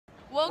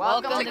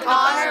Welcome to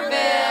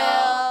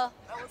Connorville.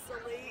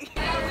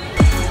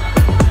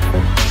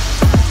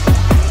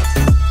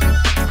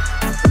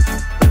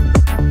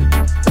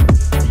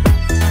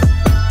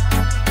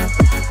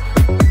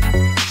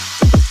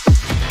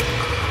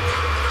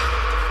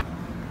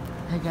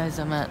 Hey guys,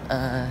 I'm at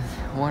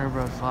Warner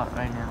Bros. Lot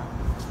right now,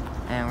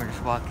 and we're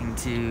just walking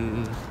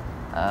to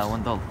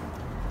one of the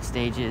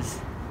stages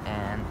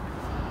and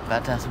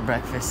about to have some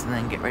breakfast and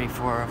then get ready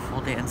for a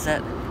full day on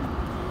set.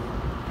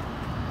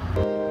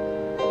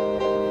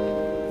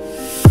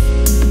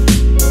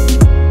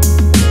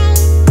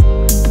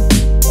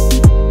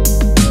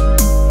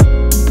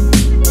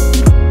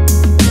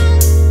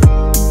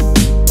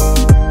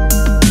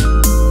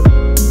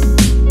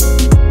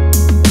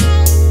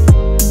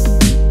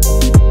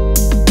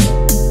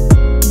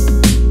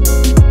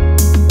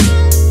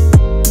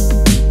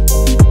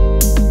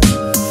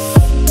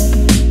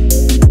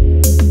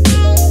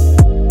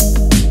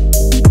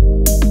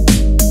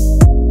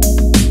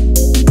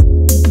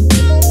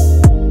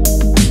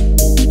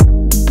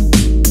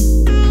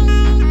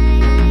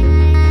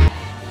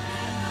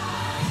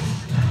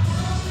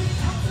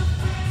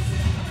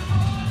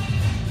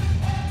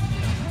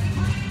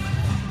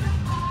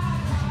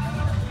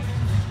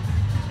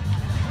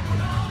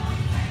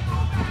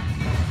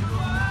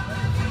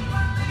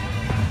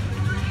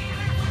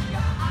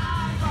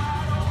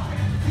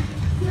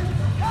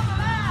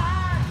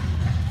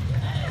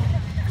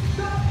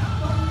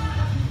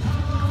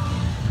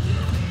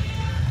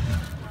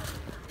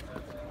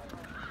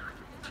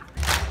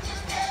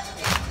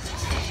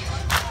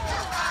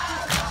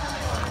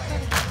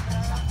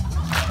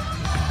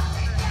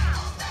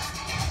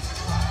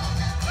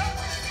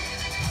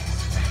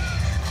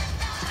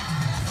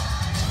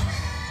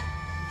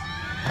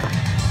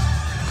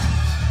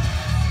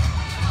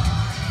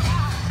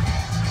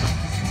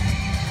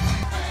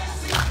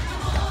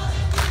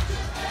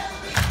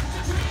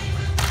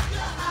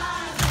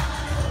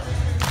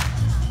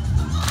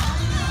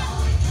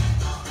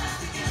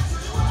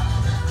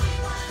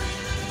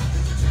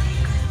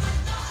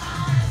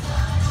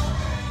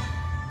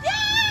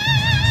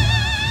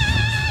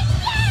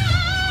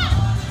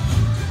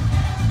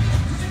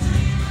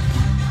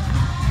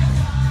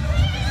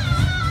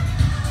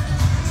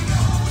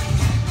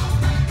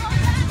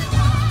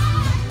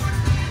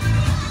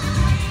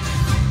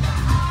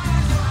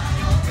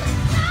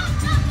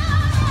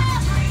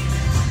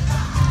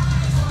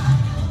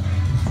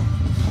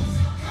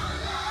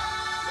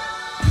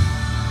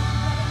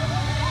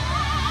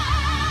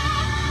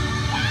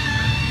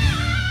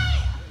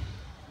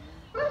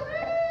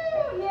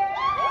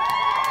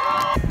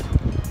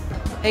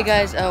 Hey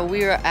guys,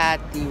 we are at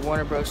the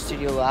Warner Bros.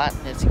 Studio lot,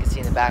 as you can see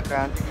in the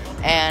background,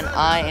 and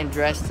I am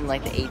dressed in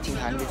like the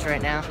 1800s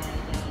right now,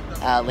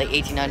 late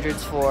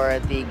 1800s, for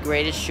the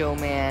Greatest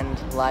Showman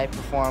live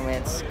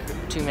performance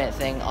 2-minute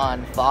thing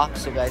on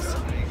Fox. So guys,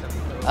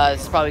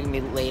 this is probably gonna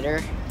be later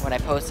when I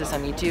post this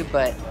on YouTube,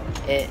 but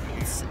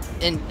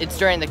it's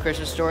during the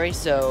Christmas story,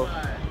 so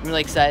I'm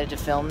really excited to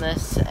film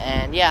this.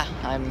 And yeah,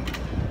 I'm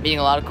meeting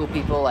a lot of cool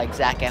people like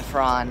Zac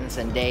Efron,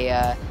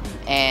 Zendaya,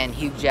 and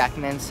Hugh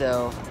Jackman.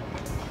 So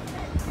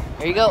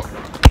here you go.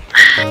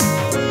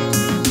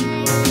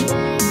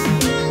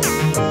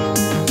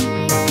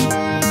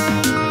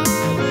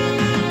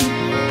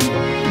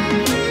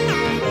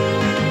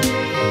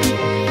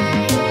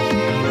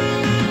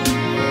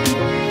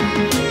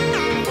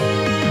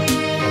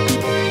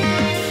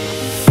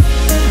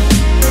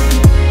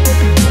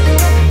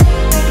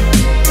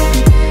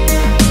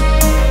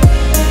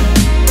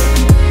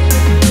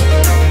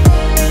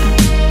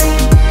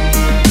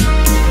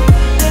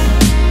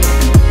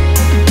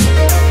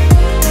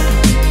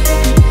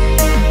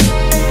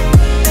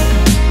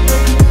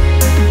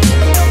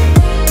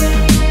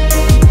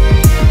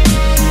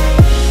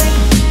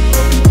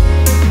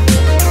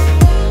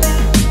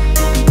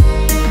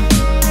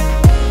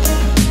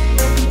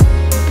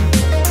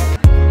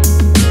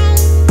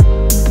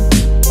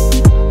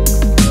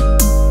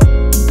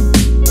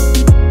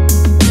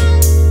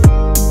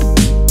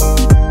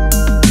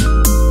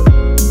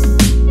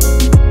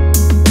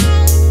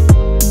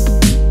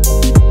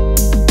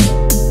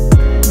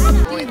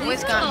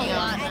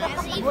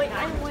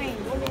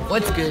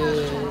 What's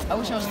good? I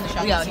wish I was in the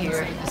shop. We out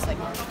here.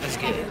 It's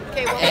good.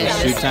 Okay,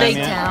 and Steak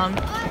Town.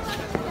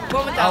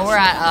 Oh, we're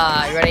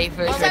at, you ready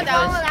for this?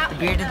 The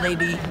bearded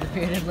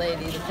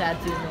lady, the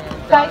tattoo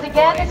man. Guys,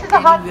 again, this is a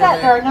hot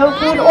set. There are no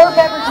food or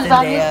beverages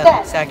on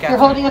this set. If you're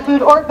holding a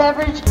food or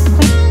beverage,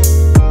 please.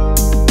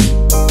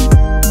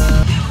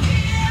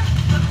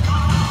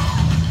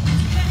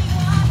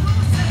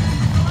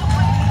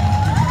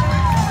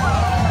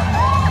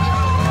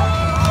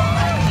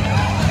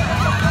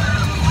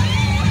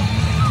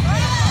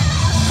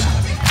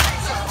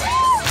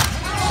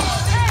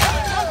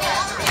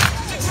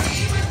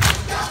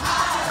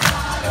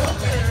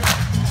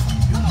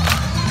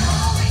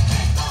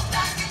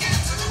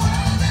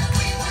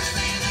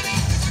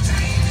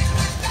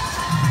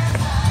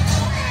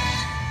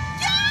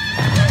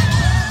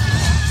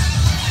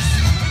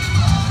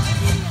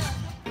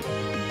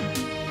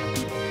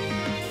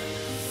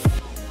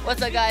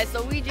 What's up, guys?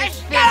 So we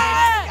just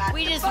finished.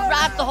 We just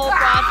wrapped the whole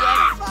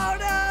project.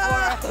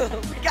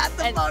 We got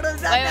the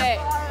photos.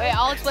 Wait.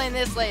 I'll explain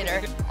this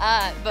later.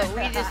 But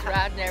we just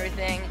wrapped and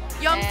everything.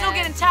 Yo, I'm still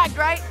getting tagged,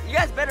 right? You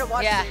guys better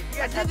watch Yeah. it. You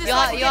guys have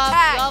You'll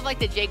have like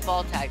the Jake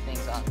Paul tag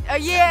things on.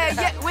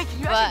 Yeah. Wait, can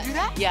you actually do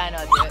that? Yeah, I know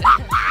how to do it.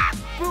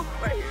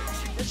 Boop, right here.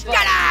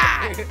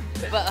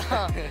 But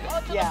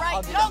Yeah,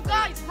 Right. No,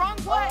 guys, wrong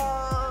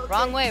way.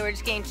 wrong way. We're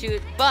just getting to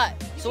it.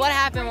 But so what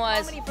happened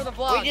was For the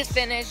vlog. we just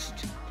finished.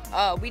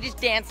 We just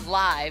danced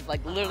live,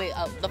 like literally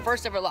the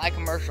first ever live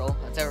commercial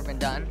that's ever been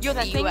done. Yo,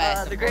 that in thing,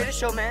 US, The of Greatest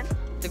Showman. course.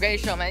 The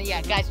Greatest Showman.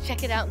 Yeah, guys,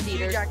 check it out in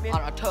theaters Jackman.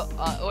 on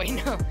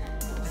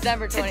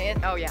December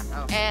 20th. Oh, yeah.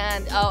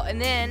 Oh. And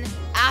then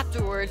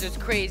afterwards, it's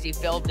crazy.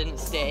 Phil didn't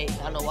stay.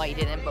 I don't know why he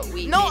didn't, but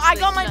we. No, I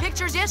got my snuck-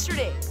 pictures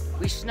yesterday.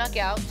 We snuck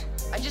out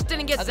I just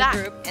didn't get of Zach.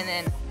 the group and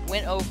then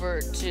went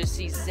over to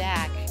see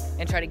Zach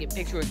and try to get a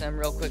picture with him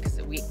real quick because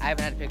I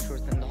haven't had a picture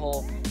with him the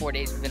whole 4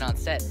 days we've been on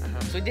set.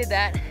 So we did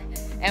that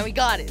and we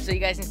got it, so you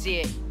guys can see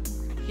it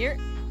here.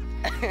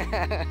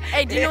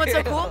 Hey, do you know what's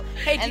so cool?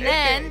 Hey, do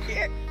And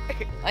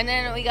you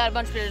then we got a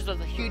bunch of pictures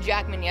with Hugh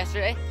Jackman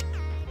yesterday.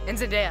 and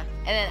Zendaya.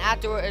 And then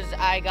afterwards,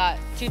 I got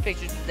 2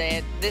 pictures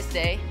today, this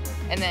day,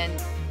 and then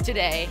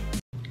today.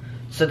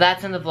 So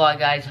that's in the vlog,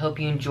 guys. Hope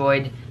you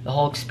enjoyed the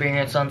whole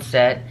experience on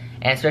set,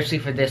 and especially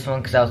for this one,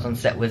 because I was on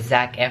set with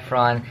Zac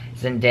Efron,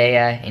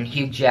 Zendaya, and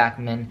Hugh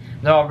Jackman.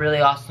 They're all really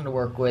awesome to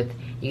work with.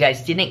 You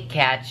guys didn't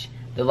catch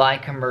the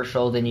live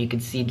commercial, then you can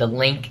see the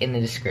link in the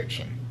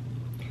description.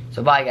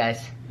 So bye,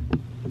 guys.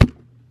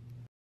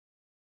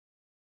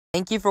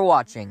 Thank you for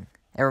watching,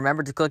 and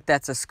remember to click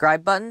that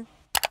subscribe button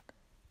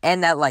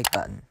and that like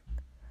button.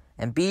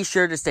 And be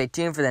sure to stay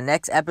tuned for the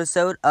next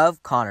episode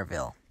of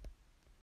Connorville.